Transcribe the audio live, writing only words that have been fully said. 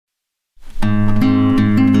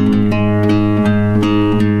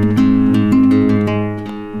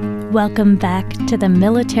Welcome back to the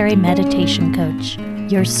Military Meditation Coach,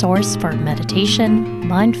 your source for meditation,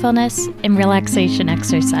 mindfulness, and relaxation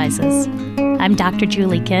exercises. I'm Dr.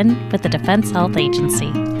 Julie Kinn with the Defense Health Agency.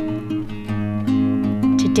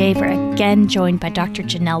 Today we're again joined by Dr.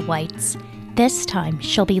 Genelle Weits. This time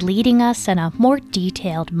she'll be leading us in a more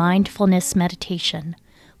detailed mindfulness meditation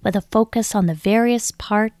with a focus on the various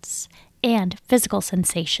parts and physical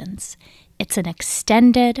sensations. It's an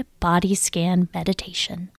extended body scan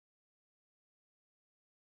meditation.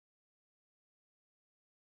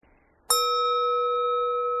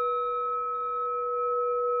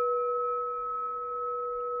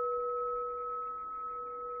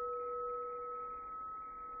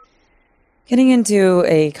 Getting into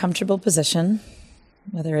a comfortable position,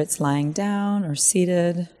 whether it's lying down or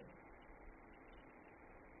seated,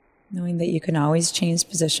 knowing that you can always change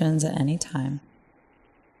positions at any time.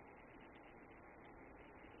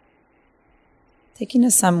 Taking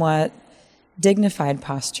a somewhat dignified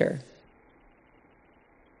posture,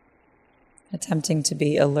 attempting to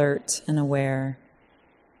be alert and aware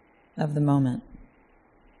of the moment.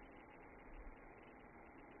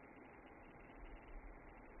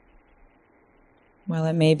 While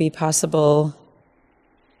it may be possible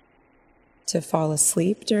to fall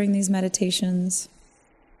asleep during these meditations,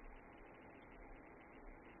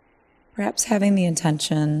 perhaps having the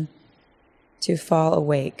intention to fall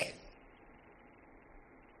awake,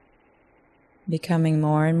 becoming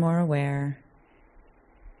more and more aware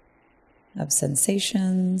of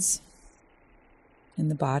sensations in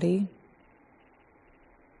the body,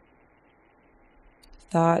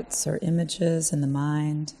 thoughts or images in the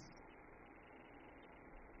mind,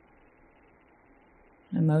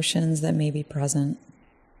 emotions that may be present.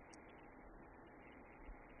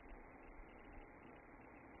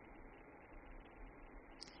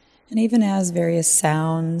 And even as various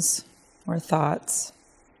sounds or thoughts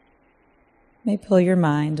may pull your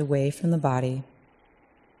mind away from the body,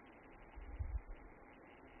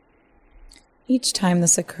 each time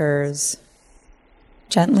this occurs,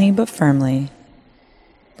 gently but firmly,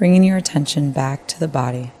 bringing your attention back to the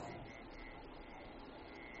body.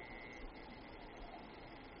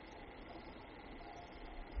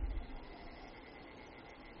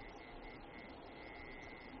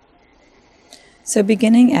 So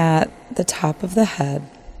beginning at the top of the head,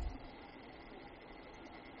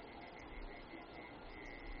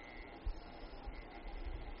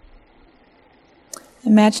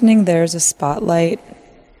 imagining there's a spotlight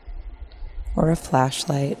or a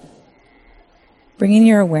flashlight, bringing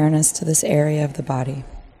your awareness to this area of the body.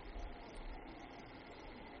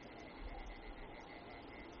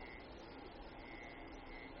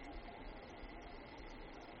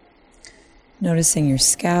 Noticing your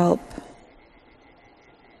scalp,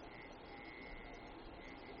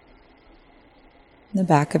 the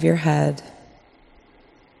back of your head,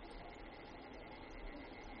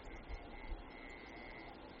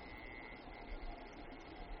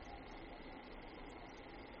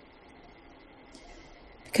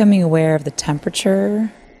 becoming aware of the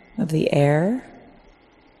temperature of the air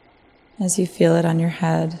as you feel it on your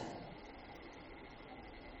head,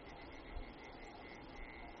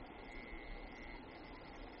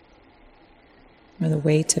 or the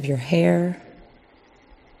weight of your hair,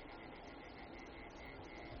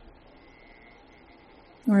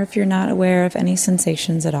 or if you're not aware of any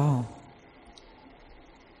sensations at all.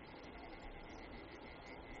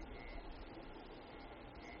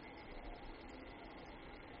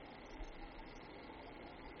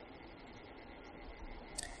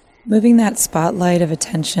 Moving that spotlight of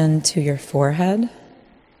attention to your forehead.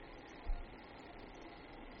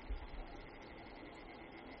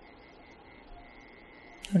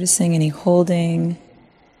 Noticing any holding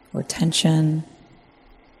or tension,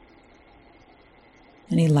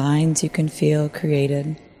 any lines you can feel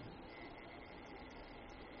created.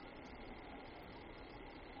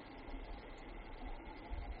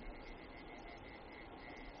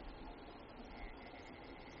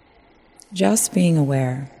 Just being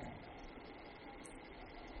aware.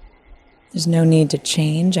 There's no need to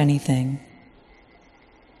change anything.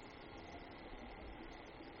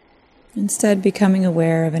 Instead, becoming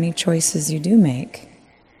aware of any choices you do make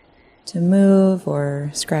to move or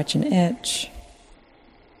scratch an itch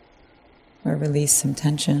or release some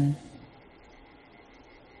tension.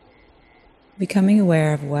 Becoming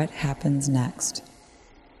aware of what happens next.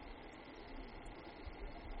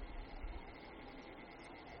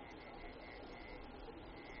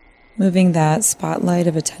 Moving that spotlight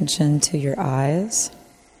of attention to your eyes.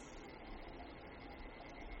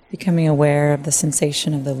 Becoming aware of the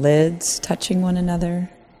sensation of the lids touching one another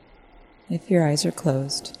if your eyes are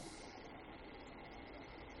closed.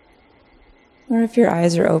 Or if your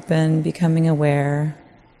eyes are open, becoming aware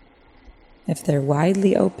if they're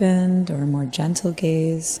widely opened or a more gentle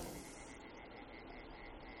gaze.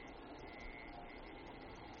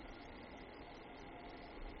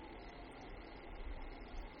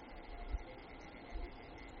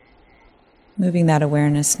 Moving that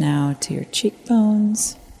awareness now to your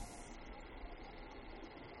cheekbones,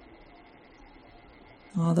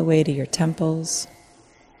 all the way to your temples.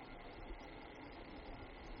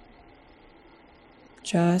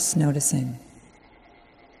 Just noticing.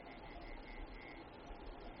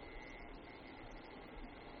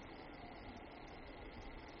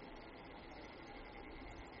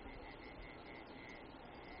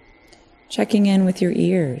 Checking in with your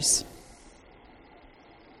ears.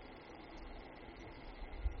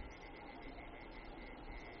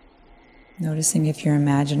 Noticing if you're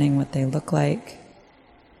imagining what they look like,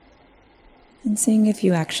 and seeing if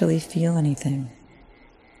you actually feel anything.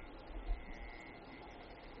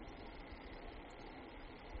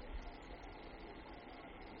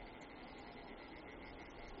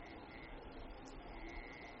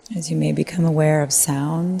 As you may become aware of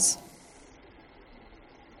sounds,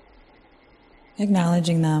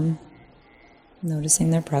 acknowledging them, noticing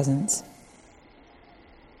their presence,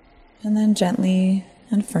 and then gently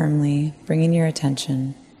and firmly bringing your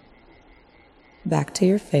attention back to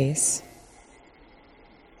your face,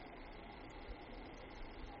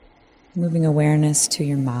 moving awareness to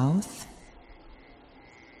your mouth,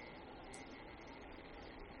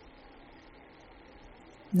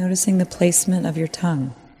 noticing the placement of your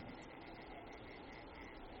tongue.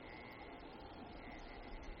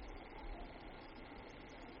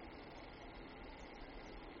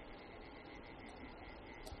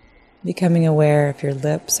 Becoming aware if your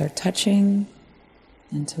lips are touching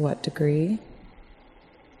and to what degree,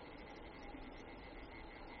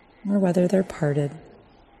 or whether they're parted.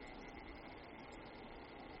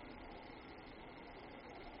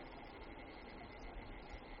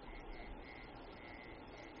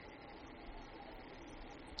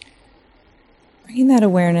 Bringing that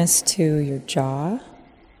awareness to your jaw,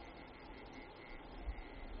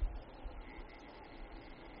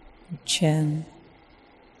 your chin,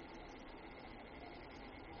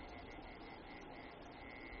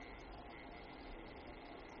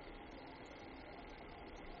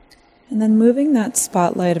 and then moving that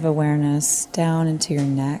spotlight of awareness down into your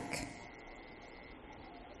neck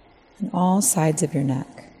and all sides of your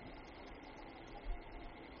neck,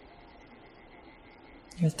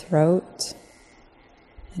 your throat,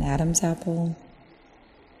 an Adam's apple,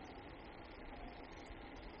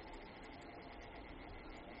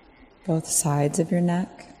 both sides of your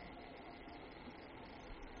neck,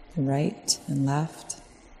 the right and left.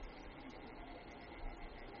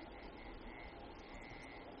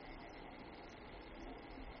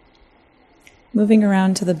 Moving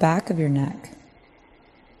around to the back of your neck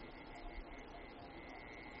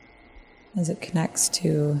as it connects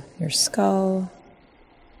to your skull,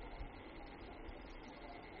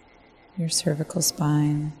 your cervical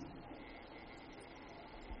spine,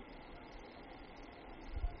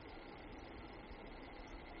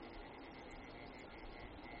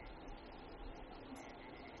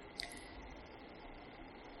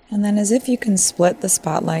 and then as if you can split the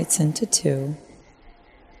spotlights into two,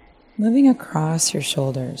 moving across your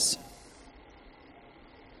shoulders,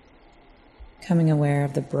 becoming aware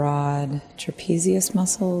of the broad trapezius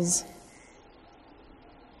muscles,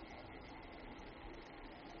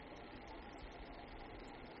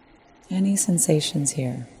 any sensations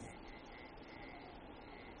here.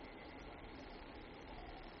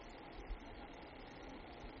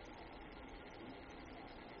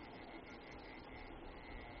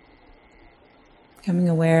 Becoming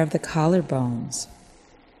aware of the collarbones.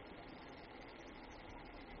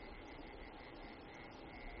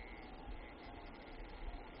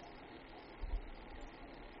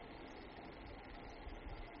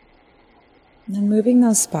 And then moving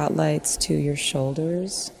those spotlights to your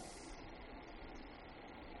shoulders,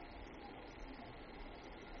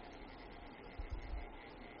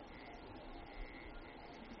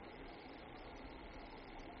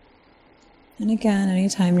 and again,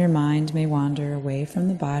 anytime your mind may wander away from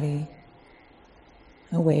the body,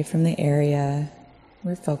 away from the area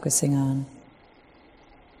we're focusing on,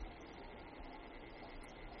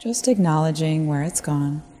 just acknowledging where it's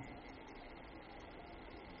gone.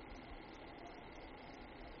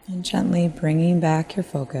 And gently bringing back your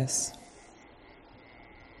focus.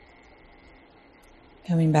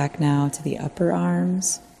 Coming back now to the upper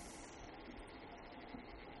arms.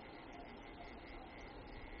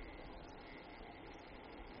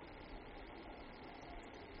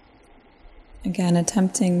 Again,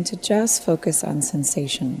 attempting to just focus on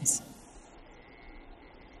sensations.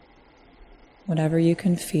 Whatever you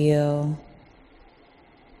can feel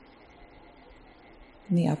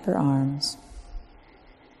in the upper arms.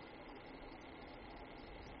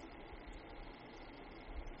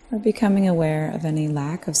 Or becoming aware of any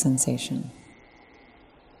lack of sensation.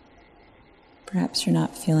 Perhaps you're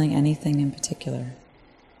not feeling anything in particular.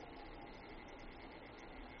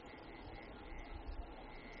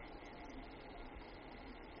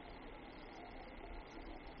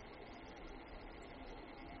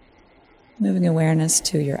 Moving awareness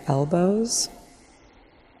to your elbows.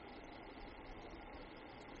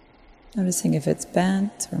 Noticing if it's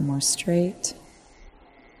bent or more straight.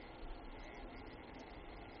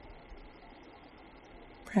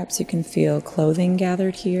 Perhaps you can feel clothing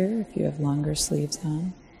gathered here if you have longer sleeves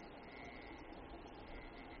on.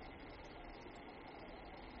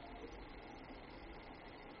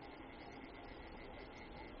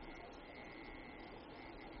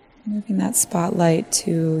 Moving that spotlight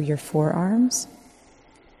to your forearms.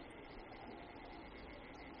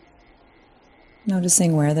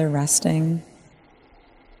 Noticing where they're resting.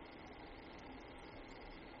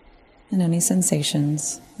 And any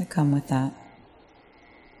sensations that come with that.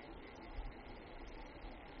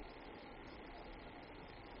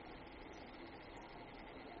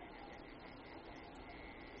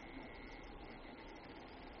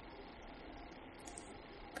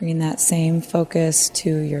 Bringing that same focus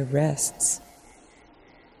to your wrists.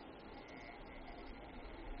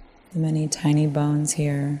 The many tiny bones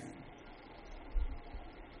here.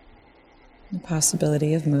 The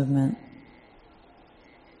possibility of movement.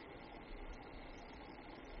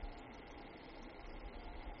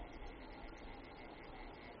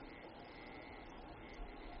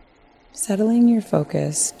 Settling your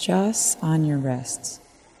focus just on your wrists.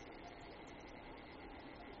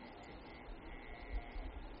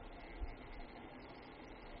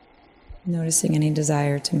 Noticing any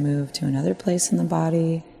desire to move to another place in the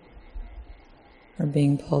body or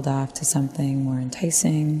being pulled off to something more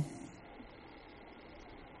enticing.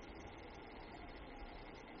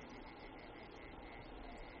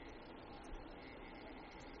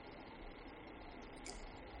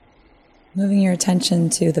 Moving your attention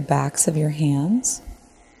to the backs of your hands,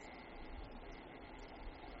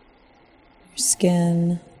 your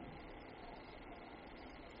skin,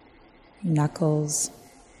 your knuckles,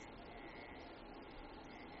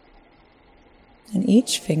 and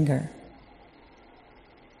each finger.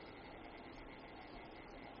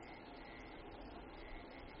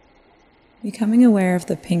 Becoming aware if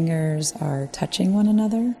the fingers are touching one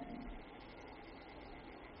another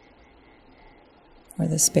or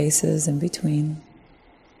the spaces in between.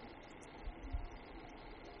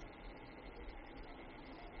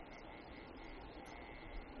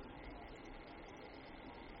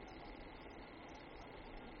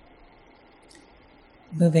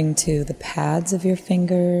 Moving to the pads of your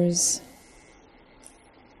fingers,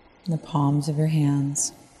 the palms of your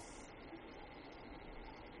hands.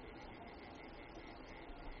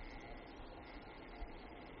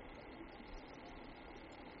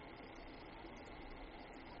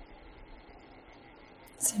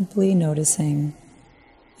 Simply noticing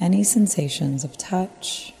any sensations of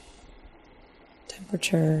touch,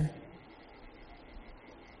 temperature,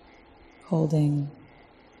 holding,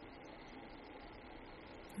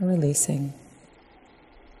 or releasing.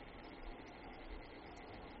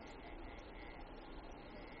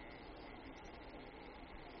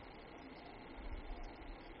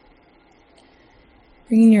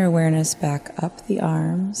 Bringing your awareness back up the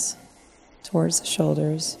arms, towards the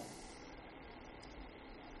shoulders,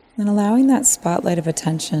 and allowing that spotlight of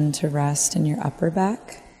attention to rest in your upper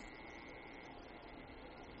back.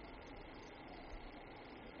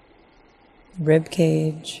 Rib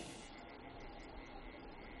cage.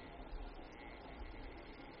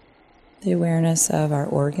 The awareness of our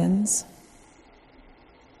organs,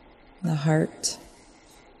 the heart,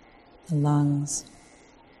 the lungs.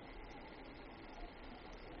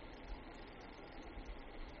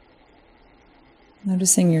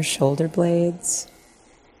 Noticing your shoulder blades.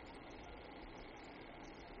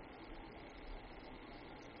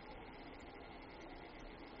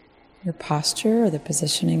 Your posture or the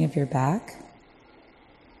positioning of your back.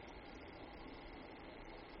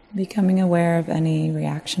 Becoming aware of any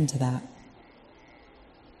reaction to that.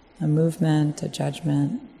 A movement, a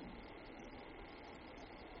judgment.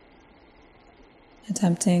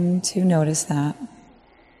 Attempting to notice that.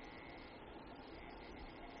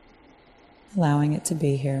 Allowing it to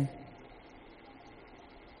be here.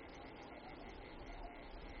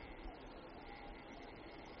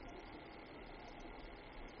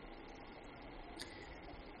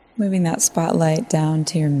 Moving that spotlight down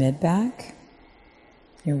to your mid-back,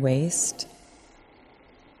 your waist.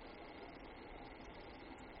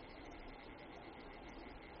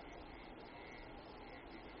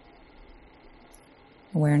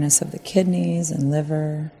 Awareness of the kidneys and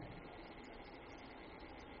liver.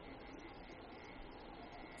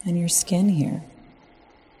 And your skin here.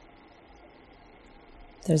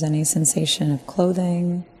 If there's any sensation of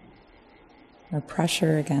clothing or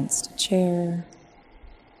pressure against a chair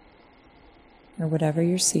or whatever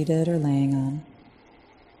you're seated or laying on.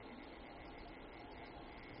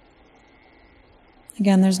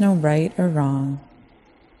 Again, there's no right or wrong,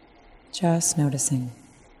 just noticing.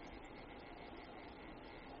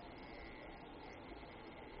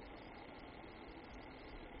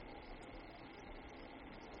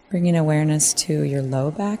 Bringing awareness to your low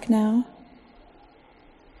back now,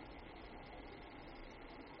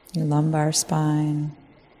 your lumbar spine,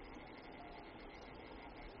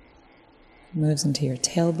 moves into your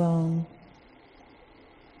tailbone.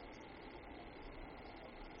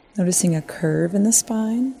 Noticing a curve in the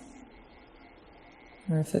spine,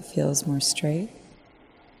 or if it feels more straight.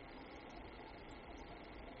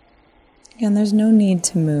 Again, there's no need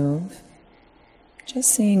to move,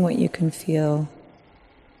 just seeing what you can feel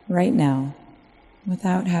right now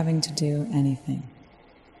without having to do anything.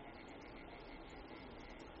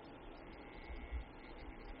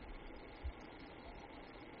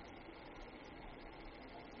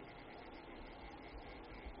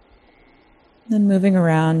 Then moving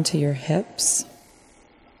around to your hips,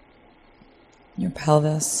 your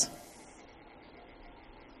pelvis.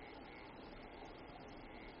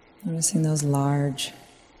 Noticing those large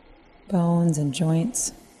bones and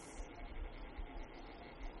joints.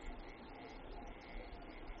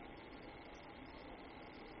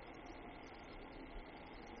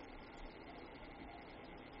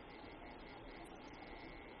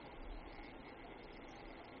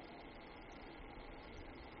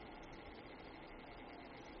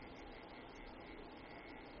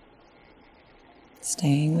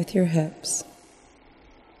 Staying with your hips.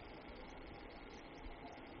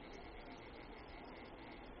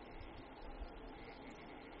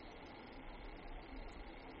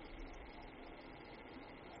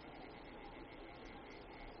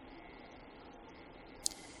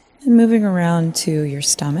 And moving around to your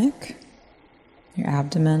stomach, your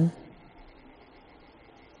abdomen.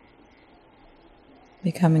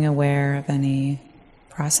 Becoming aware of any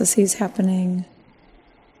processes happening.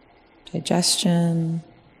 Digestion,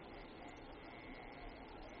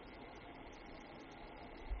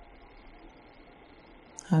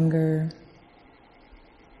 hunger,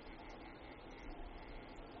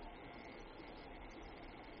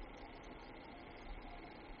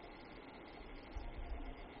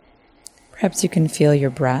 perhaps you can feel your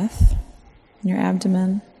breath in your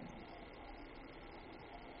abdomen,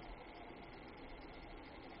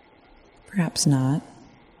 perhaps not.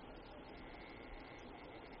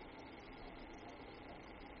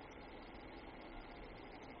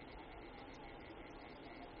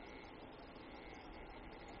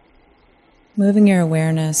 Moving your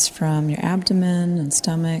awareness from your abdomen and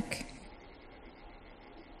stomach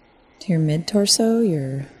to your mid-torso,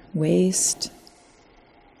 your waist,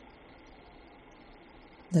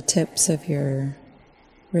 the tips of your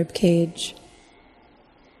rib cage,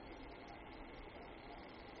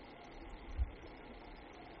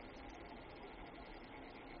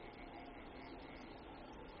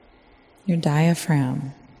 your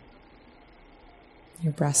diaphragm,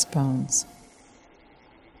 your breastbones.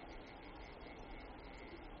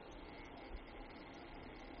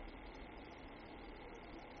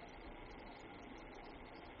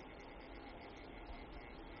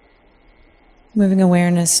 Moving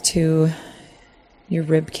awareness to your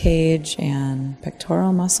rib cage and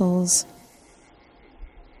pectoral muscles,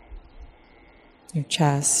 your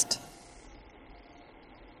chest,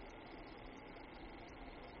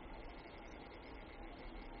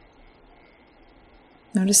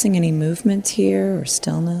 noticing any movement here or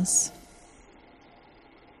stillness.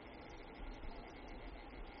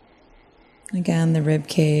 Again, the rib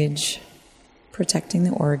cage protecting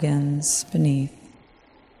the organs beneath.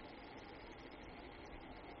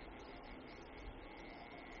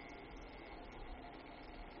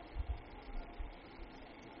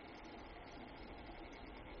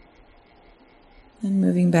 And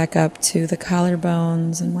moving back up to the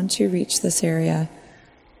collarbones, and once you reach this area,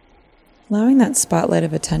 allowing that spotlight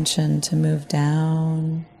of attention to move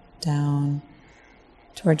down, down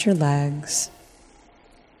towards your legs.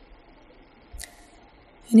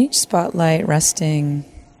 And each spotlight resting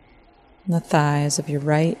on the thighs of your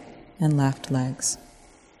right and left legs.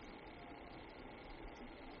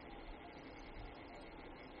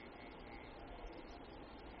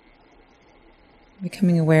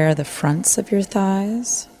 Becoming aware of the fronts of your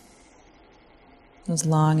thighs, those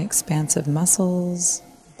long, expansive muscles,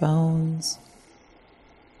 bones.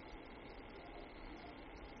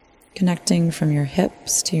 Connecting from your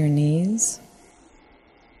hips to your knees.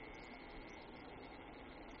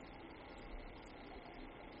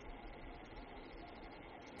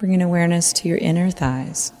 Bringing awareness to your inner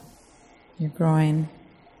thighs, your groin.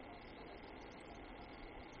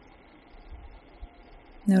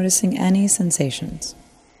 Noticing any sensations.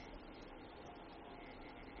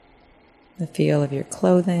 The feel of your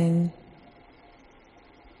clothing.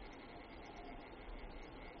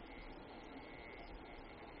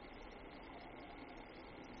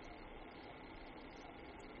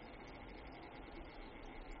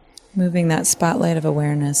 Moving that spotlight of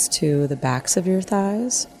awareness to the backs of your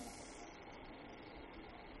thighs.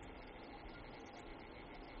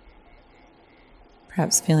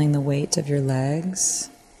 Perhaps feeling the weight of your legs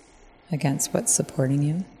against what's supporting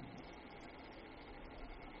you.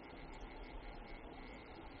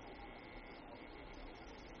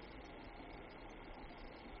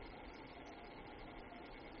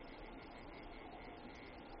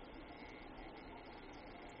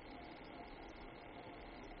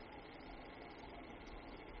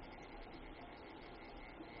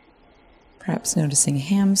 Perhaps noticing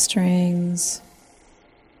hamstrings,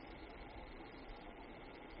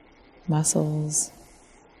 muscles,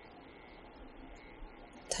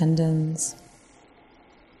 tendons.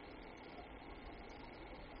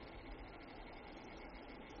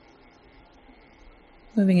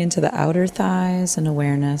 Moving into the outer thighs and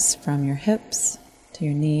awareness from your hips to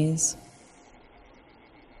your knees.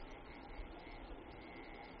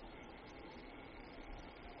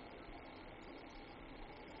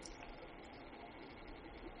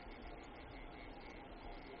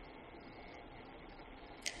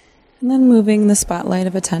 And then moving the spotlight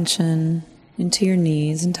of attention into your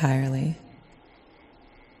knees entirely.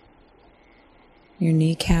 Your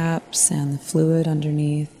kneecaps and the fluid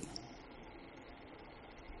underneath.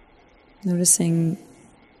 Noticing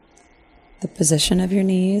the position of your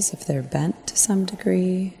knees, if they're bent to some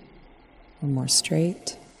degree or more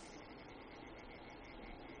straight.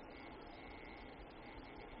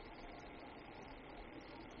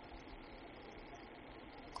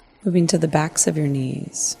 Moving to the backs of your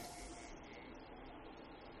knees.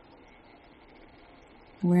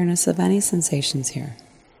 Awareness of any sensations here.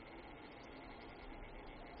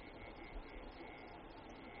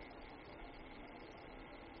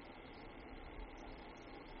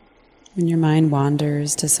 When your mind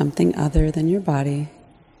wanders to something other than your body,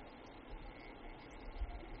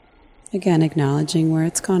 again, acknowledging where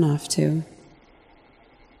it's gone off to.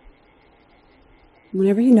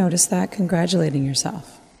 Whenever you notice that, congratulating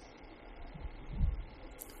yourself.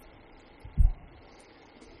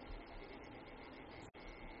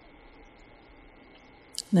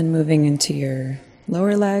 Then moving into your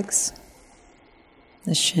lower legs,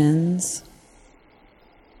 the shins,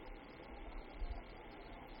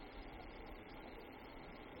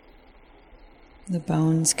 the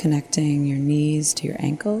bones connecting your knees to your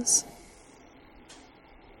ankles.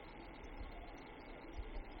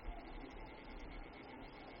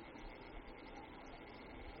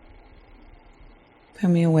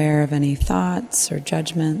 Becoming aware of any thoughts or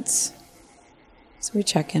judgments as we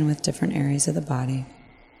check in with different areas of the body.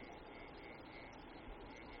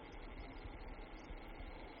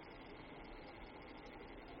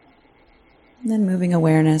 And then moving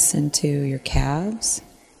awareness into your calves,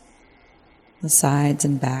 the sides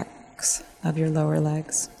and backs of your lower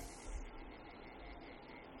legs.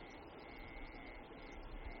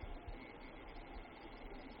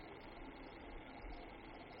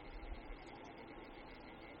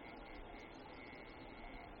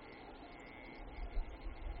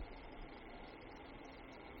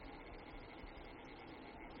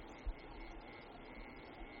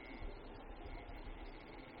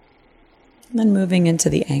 And then moving into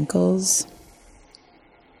the ankles,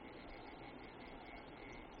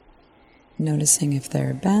 noticing if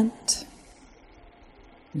they're bent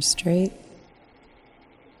or straight.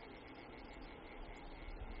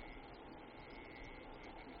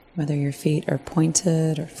 Whether your feet are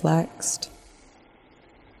pointed or flexed,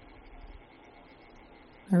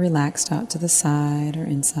 or relaxed out to the side or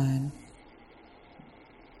inside.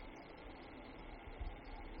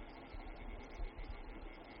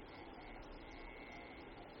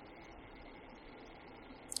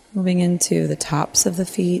 Moving into the tops of the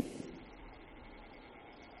feet,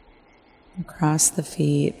 across the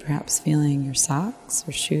feet, perhaps feeling your socks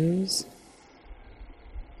or shoes,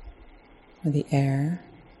 or the air.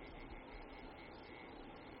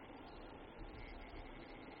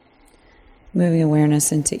 Moving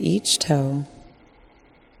awareness into each toe.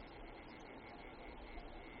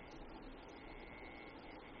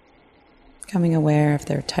 Becoming aware if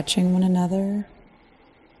they're touching one another,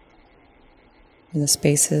 or the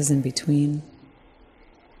spaces in between.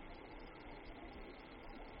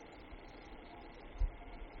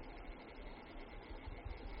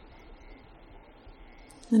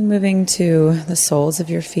 And moving to the soles of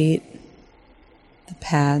your feet, the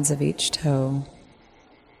pads of each toe,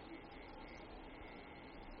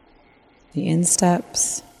 the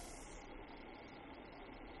insteps,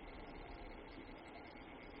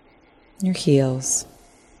 your heels.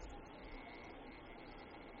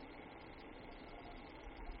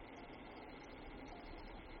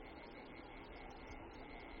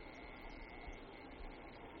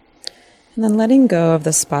 And then letting go of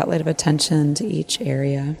the spotlight of attention to each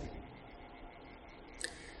area.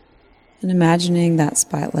 And imagining that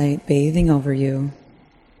spotlight bathing over you,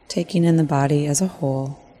 taking in the body as a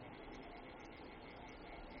whole.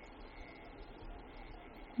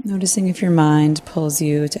 Noticing if your mind pulls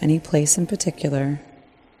you to any place in particular.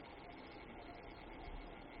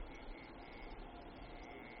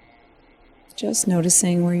 Just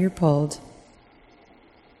noticing where you're pulled.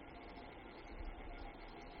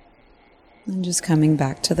 And just coming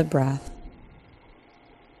back to the breath.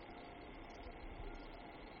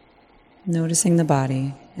 Noticing the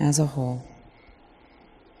body as a whole.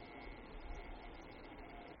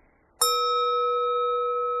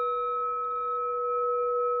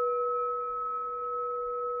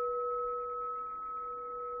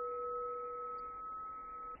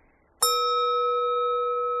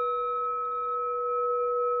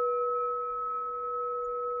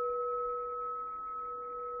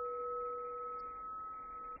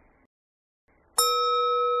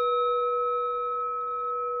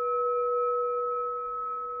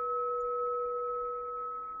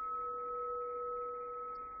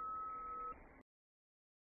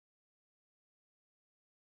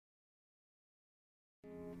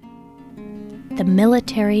 The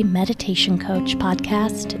Military Meditation Coach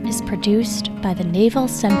podcast is produced by the Naval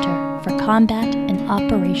Center for Combat and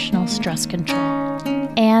Operational Stress Control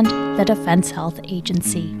and the Defense Health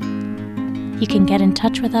Agency. You can get in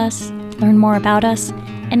touch with us, learn more about us,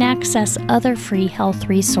 and access other free health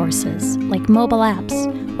resources like mobile apps,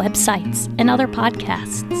 websites, and other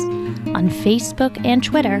podcasts on Facebook and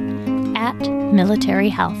Twitter at Military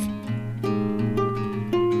Health.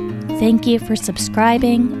 Thank you for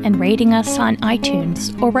subscribing and rating us on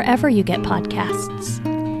iTunes or wherever you get podcasts.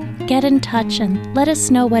 Get in touch and let us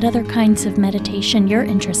know what other kinds of meditation you're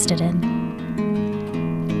interested in.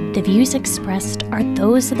 The views expressed are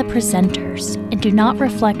those of the presenters and do not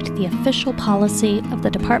reflect the official policy of the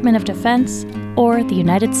Department of Defense or the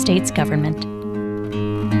United States government.